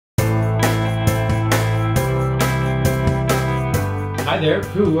there,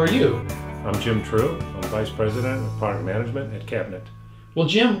 who are you? I'm Jim True. I'm Vice President of Product Management at Cabinet. Well,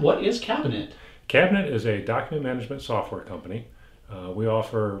 Jim, what is Cabinet? Cabinet is a document management software company. We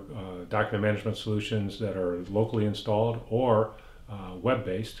offer document management solutions that are locally installed or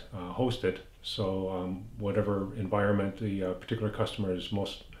web-based, hosted. So whatever environment the particular customer is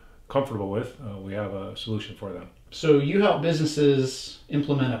most comfortable with, we have a solution for them. So you help businesses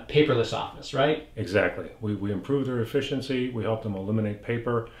implement a paperless office, right? Exactly. We improve their efficiency, we help them eliminate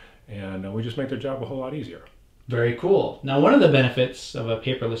paper, and we just make their job a whole lot easier. Very cool. Now, one of the benefits of a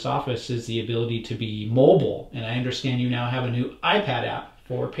paperless office is the ability to be mobile, and I understand you now have a new iPad app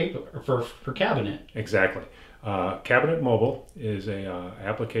for Cabinet. Exactly. Cabinet Mobile is a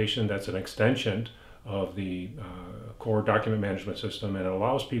application that's an extension of the core document management system, and it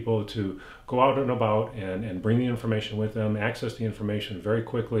allows people to go out and about and bring the information with them, access the information very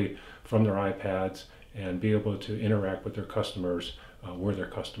quickly from their iPads, and be able to interact with their customers where their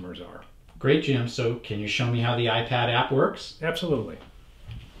customers are. Great, Jim. So can you show me how the iPad app works? Absolutely.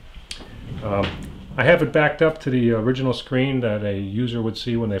 I have it backed up to the original screen that a user would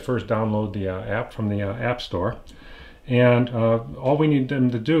see when they first download the app from the App Store. And all we need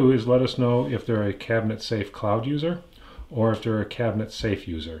them to do is let us know if they're a Cabinet Safe Cloud user or if they're a Cabinet Safe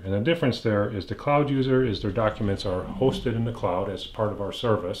user. And the difference there is the cloud user is their documents are hosted in the cloud as part of our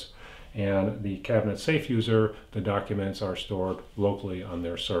service. And the Cabinet Safe user, the documents are stored locally on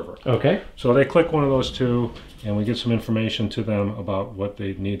their server. Okay. So they click one of those two, and we get some information to them about what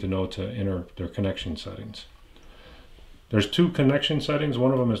they need to know to enter their connection settings. There's two connection settings.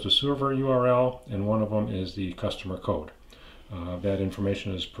 One of them is the server URL, and one of them is the customer code. That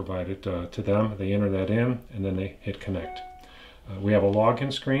information is provided to them. They enter that in, and then they hit connect. We have a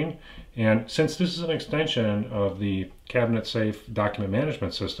login screen, and since this is an extension of the Cabinet Safe document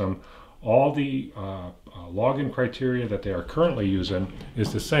management system, all the login criteria that they are currently using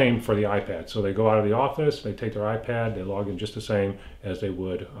is the same for the iPad. So they go out of the office, they take their iPad, they log in just the same as they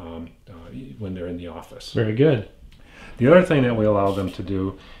would when they're in the office. Very good. The other thing that we allow them to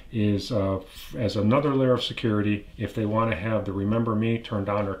do is, as another layer of security, if they want to have the Remember Me turned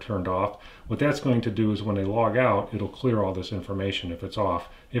on or turned off, what that's going to do is when they log out, it'll clear all this information if it's off.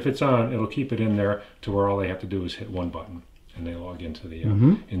 If it's on, it'll keep it in there to where all they have to do is hit one button and they log into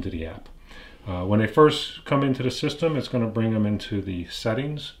the app. When they first come into the system, it's going to bring them into the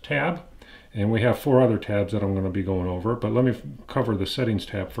Settings tab. And we have 4 other tabs that I'm going to be going over, but let me cover the Settings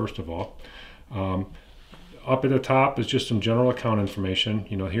tab first of all. Up at the top is just some general account information.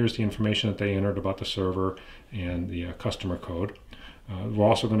 You know, here's the information that they entered about the server and the customer code. We're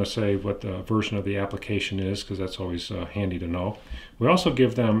also going to say what the version of the application is, because that's always handy to know. We also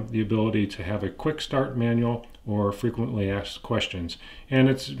give them the ability to have a quick start manual or frequently asked questions. And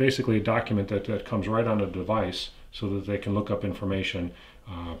it's basically a document that comes right on the device so that they can look up information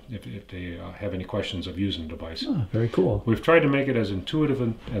if they have any questions of using the device. Oh, very cool. We've tried to make it as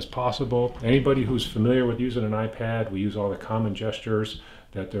intuitive as possible. Anybody who's familiar with using an iPad, we use all the common gestures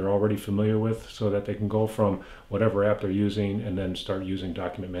that they're already familiar with so that they can go from whatever app they're using and then start using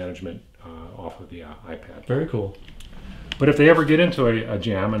document management off of the iPad. Very cool. But if they ever get into a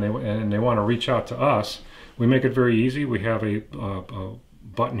jam and they want to reach out to us, we make it very easy. We have a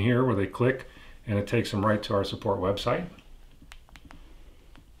button here where they click and it takes them right to our support website.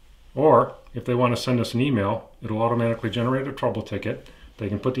 Or if they want to send us an email, it'll automatically generate a trouble ticket. They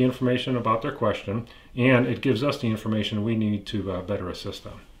can put the information about their question, and it gives us the information we need to better assist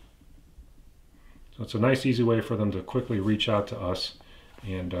them. So it's a nice, easy way for them to quickly reach out to us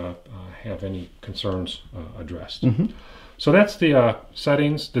and have any concerns addressed. So that's the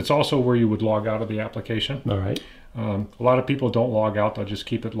settings. That's also where you would log out of the application. All right. A lot of people don't log out, they'll just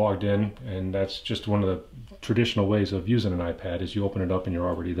keep it logged in, and that's just one of the traditional ways of using an iPad is you open it up and you're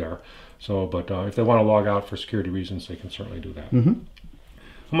already there. So, but if they want to log out for security reasons, they can certainly do that. I'm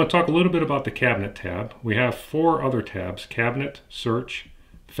going to talk a little bit about the Cabinet tab. We have 4 other tabs: Cabinet, Search,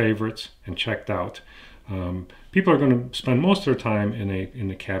 Favorites, and Checked Out. People are going to spend most of their time in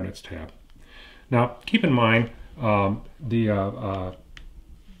the Cabinets tab. Now, keep in mind the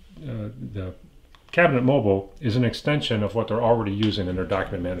Cabinet Mobile is an extension of what they're already using in their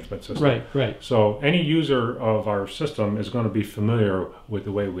document management system. Right, right. So any user of our system is going to be familiar with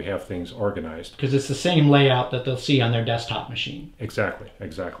the way we have things organized. Because it's the same layout that they'll see on their desktop machine. Exactly,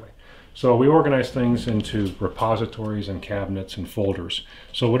 exactly. So we organize things into repositories and cabinets and folders.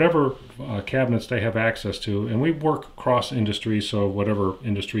 So whatever cabinets they have access to, and we work across industries, so whatever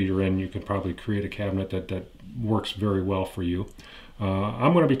industry you're in, you can probably create a cabinet that works very well for you.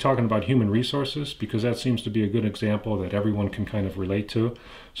 I'm going to be talking about human resources because that seems to be a good example that everyone can kind of relate to.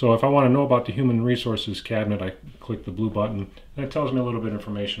 So if I want to know about the human resources cabinet, I click the blue button and it tells me a little bit of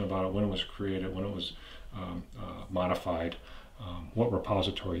information about it, when it was created, when it was modified, what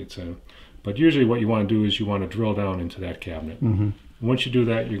repository it's in. But usually what you want to do is you want to drill down into that cabinet. Once you do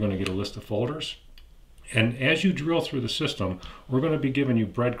that, you're going to get a list of folders. And as you drill through the system, we're going to be giving you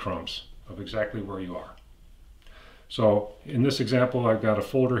breadcrumbs of exactly where you are. So in this example, I've got a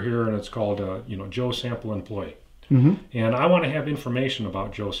folder here and it's called Joe Sample Employee. And I want to have information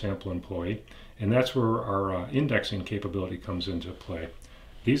about Joe Sample Employee, and that's where our indexing capability comes into play.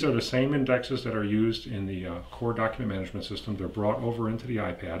 These are the same indexes that are used in the core document management system. They're brought over into the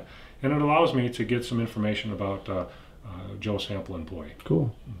iPad, and it allows me to get some information about Joe Sample Employee.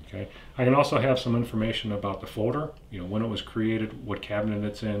 Cool. Okay. I can also have some information about the folder, when it was created, what cabinet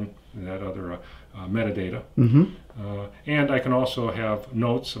it's in, and that other metadata. And I can also have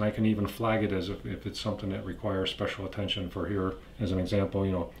notes, and I can even flag it as if it's something that requires special attention. For here, as an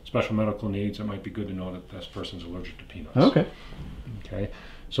example, special medical needs, it might be good to know that this person's allergic to peanuts. Okay. Okay.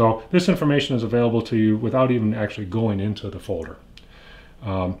 So this information is available to you without even actually going into the folder.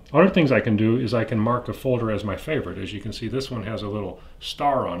 Other things I can do is I can mark a folder as my favorite. As you can see, this one has a little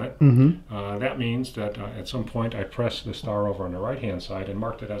star on it. That means that at some point I press the star over on the right hand side and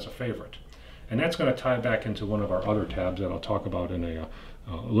marked it as a favorite. And that's going to tie back into one of our other tabs that I'll talk about in a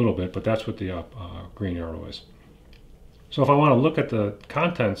little bit, but that's what the green arrow is. So if I want to look at the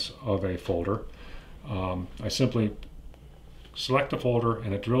contents of a folder, I simply select the folder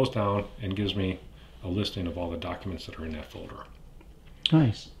and it drills down and gives me a listing of all the documents that are in that folder.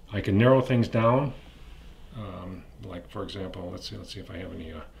 Nice. I can narrow things down, like for example, let's see if I have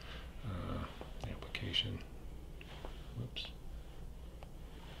any application. Whoops.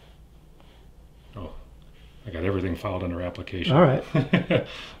 Oh, I got everything filed under application. All right. Let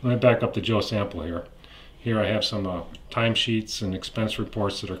me back up to Joe Sample here. Here I have some timesheets and expense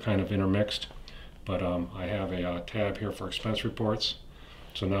reports that are kind of intermixed, but I have a tab here for expense reports.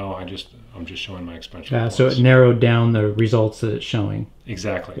 So now I'm just showing my expense reports. So it narrowed down the results that it's showing.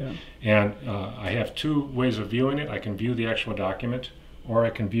 Exactly. Yeah. And I have two ways of viewing it. I can view the actual document, or I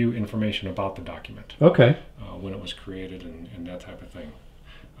can view information about the document. Okay. When it was created and that type of thing.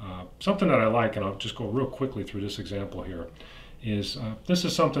 Something that I like, and I'll just go real quickly through this example here, is this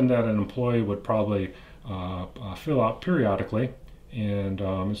is something that an employee would probably fill out periodically, and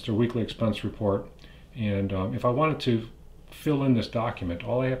it's their weekly expense report. And if I wanted to fill in this document,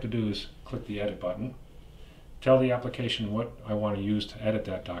 all I have to do is click the edit button, tell the application what I want to use to edit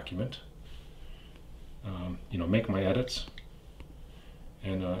that document, make my edits,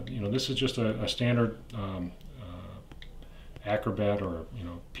 and this is just a standard Acrobat or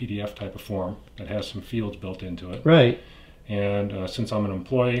PDF type of form that has some fields built into it. Right. And since I'm an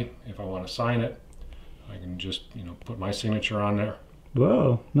employee, if I want to sign it, I can just put my signature on there.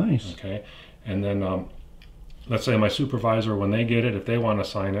 Whoa, nice. Okay, and then let's say my supervisor, when they get it, if they want to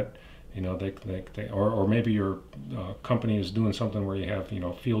sign it, or maybe your company is doing something where you have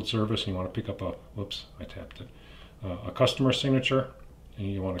field service and you want to pick up a, whoops, I tapped it, a customer signature, and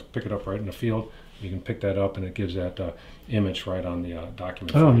you want to pick it up right in the field. You can pick that up and it gives that image right on the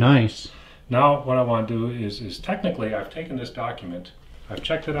document. Oh, nice. Now what I want to do is technically I've taken this document, I've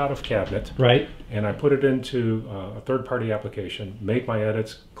checked it out of Cabinet, right, and I put it into a third-party application, made my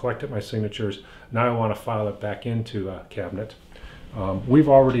edits, collected my signatures. Now I want to file it back into Cabinet. We've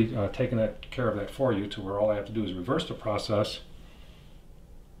already taken care of that for you, to where all I have to do is reverse the process,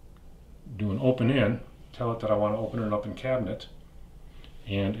 do an open in, tell it that I want to open it up in Cabinet,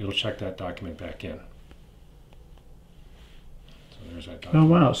 and it'll check that document back in. So there's that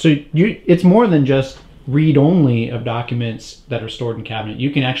document. Oh wow! So it's more than just read-only of documents that are stored in Cabinet. You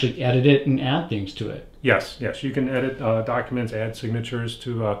can actually edit it and add things to it. Yes, you can edit documents, add signatures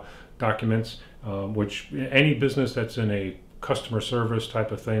to documents, which any business that's in a customer service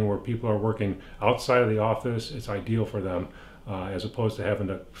type of thing where people are working outside of the office, it's ideal for them, as opposed to having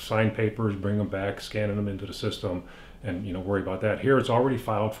to sign papers, bring them back, scanning them into the system, and worry about that. Here it's already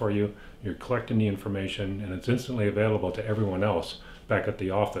filed for you, you're collecting the information, and it's instantly available to everyone else back at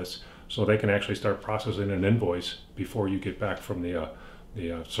the office, so they can actually start processing an invoice before you get back from the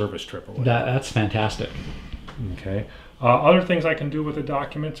service trip or whatever. That's fantastic. Okay. Other things I can do with a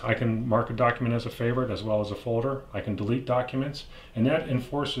document, I can mark a document as a favorite as well as a folder. I can delete documents, and that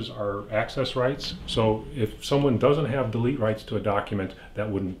enforces our access rights. So if someone doesn't have delete rights to a document,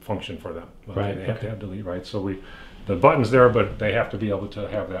 that wouldn't function for them. Right. They have to have delete rights. So the button's there, but they have to be able to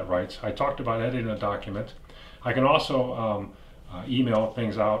have that rights. I talked about editing a document. I can also email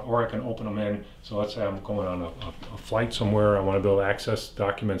things out, or I can open them in. So let's say I'm going on a flight somewhere. I want to be able to access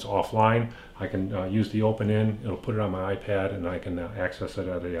documents offline. I can use the open in. It'll put it on my iPad, and I can access it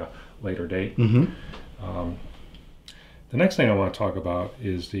at a later date. The next thing I want to talk about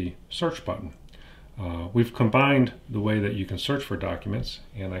is the search button. We've combined the way that you can search for documents,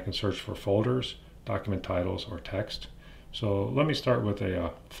 and I can search for folders, document titles, or text. So let me start with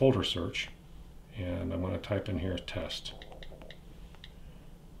a folder search, and I'm going to type in here test.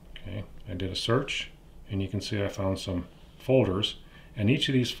 Okay, I did a search, and you can see I found some folders, and each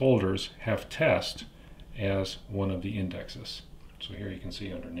of these folders have test as one of the indexes. So here you can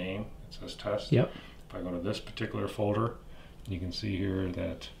see under name it says test. Yep. If I go to this particular folder, you can see here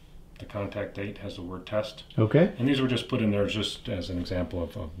that the contact date has the word test. Okay. And these were just put in there just as an example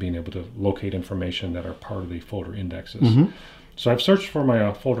of being able to locate information that are part of the folder indexes. So I've searched for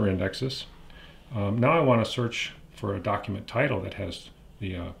my folder indexes. Now I want to search for a document title that has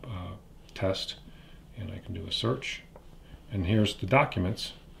the test, and I can do a search, and here's the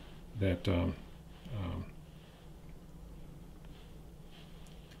documents that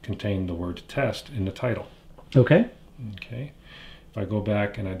contain the word test in the title. Okay. Okay. If I go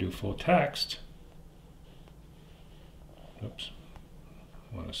back and I do full text, oops,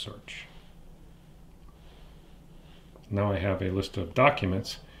 I want to search. Now I have a list of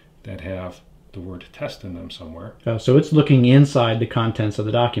documents that have the word test in them somewhere. Oh, so it's looking inside the contents of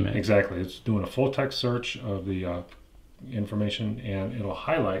the document. Exactly. It's doing a full text search of the information, and it'll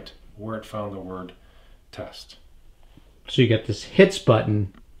highlight where it found the word test. So you get this hits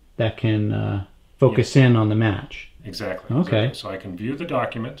button that can focus in on the match. Exactly. Okay. Exactly. So I can view the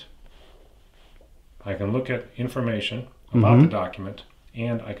document, I can look at information about the document,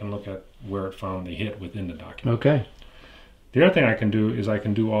 and I can look at where it found the hit within the document. Okay. The other thing I can do is I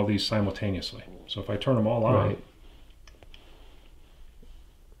can do all these simultaneously. So if I turn them all on,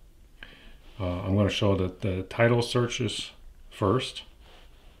 I'm going to show that the title searches first.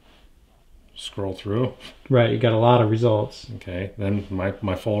 Scroll through. Right, you got a lot of results. Okay, then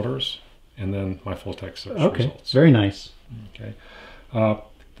my folders, and then my full text search Okay, results. very nice. Okay,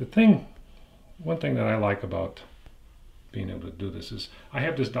 one thing that I like about being able to do this is I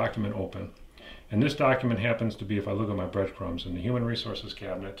have this document open, and this document happens to be, if I look at my breadcrumbs, in the Human Resources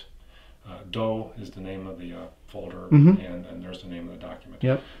cabinet. DOE is the name of the folder, and there's the name of the document.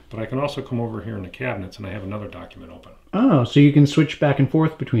 Yep. But I can also come over here in the cabinets, and I have another document open. Oh, so you can switch back and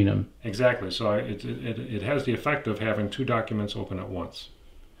forth between them. Exactly. So it has the effect of having two documents open at once.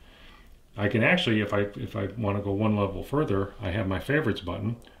 I can actually, if I want to go one level further, I have my favorites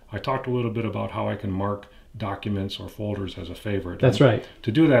button. I talked a little bit about how I can mark documents or folders as a favorite. That's right.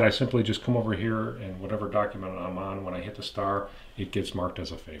 To do that, I simply just come over here, and whatever document I'm on, when I hit the star, it gets marked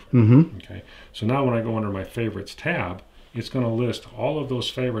as a favorite. Okay. So now when I go under my favorites tab, it's going to list all of those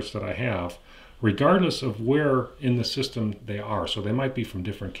favorites that I have, regardless of where in the system they are. So they might be from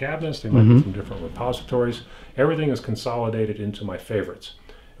different cabinets, they might be from different repositories. Everything is consolidated into my favorites.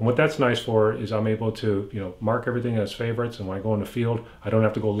 And what that's nice for is I'm able to, mark everything as favorites, and when I go in the field, I don't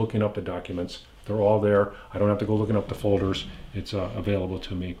have to go looking up the documents. They're all there. I don't have to go looking up the folders. It's available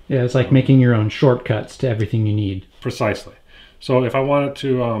to me. Yeah, it's like making your own shortcuts to everything you need. Precisely. So if I wanted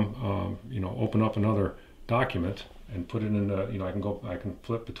to, open up another document and put it in the, I can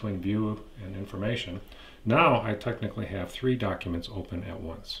flip between view and information. Now I technically have 3 documents open at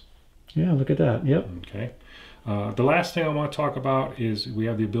once. Yeah, look at that. Yep. Okay. The last thing I want to talk about is we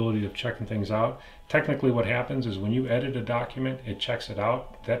have the ability of checking things out. Technically what happens is when you edit a document, it checks it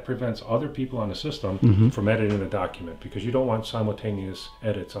out. That prevents other people on the system from editing the document, because you don't want simultaneous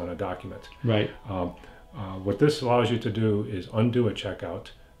edits on a document. Right. What this allows you to do is undo a checkout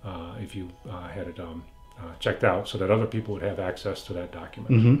if you had it checked out, so that other people would have access to that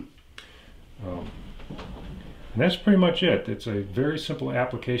document. And that's pretty much it. It's a very simple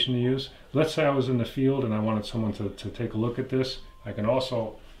application to use. Let's say I was in the field and I wanted someone to take a look at this. I can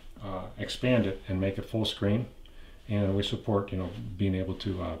also expand it and make it full screen. And we support, being able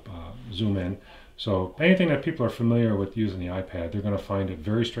to zoom in. So anything that people are familiar with using the iPad, they're going to find it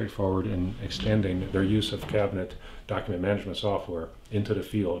very straightforward in extending their use of Cabinet document management software into the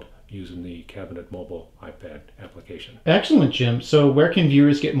field using the Cabinet mobile iPad application. Excellent, Jim. So where can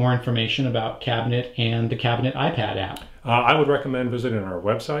viewers get more information about Cabinet and the Cabinet iPad app? I would recommend visiting our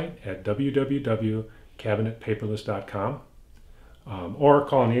website at www.cabinetpaperless.com or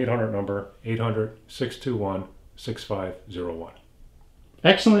calling the 800 number, 800-621-6501.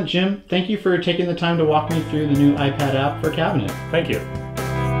 Excellent, Jim. Thank you for taking the time to walk me through the new iPad app for Cabinet. Thank you.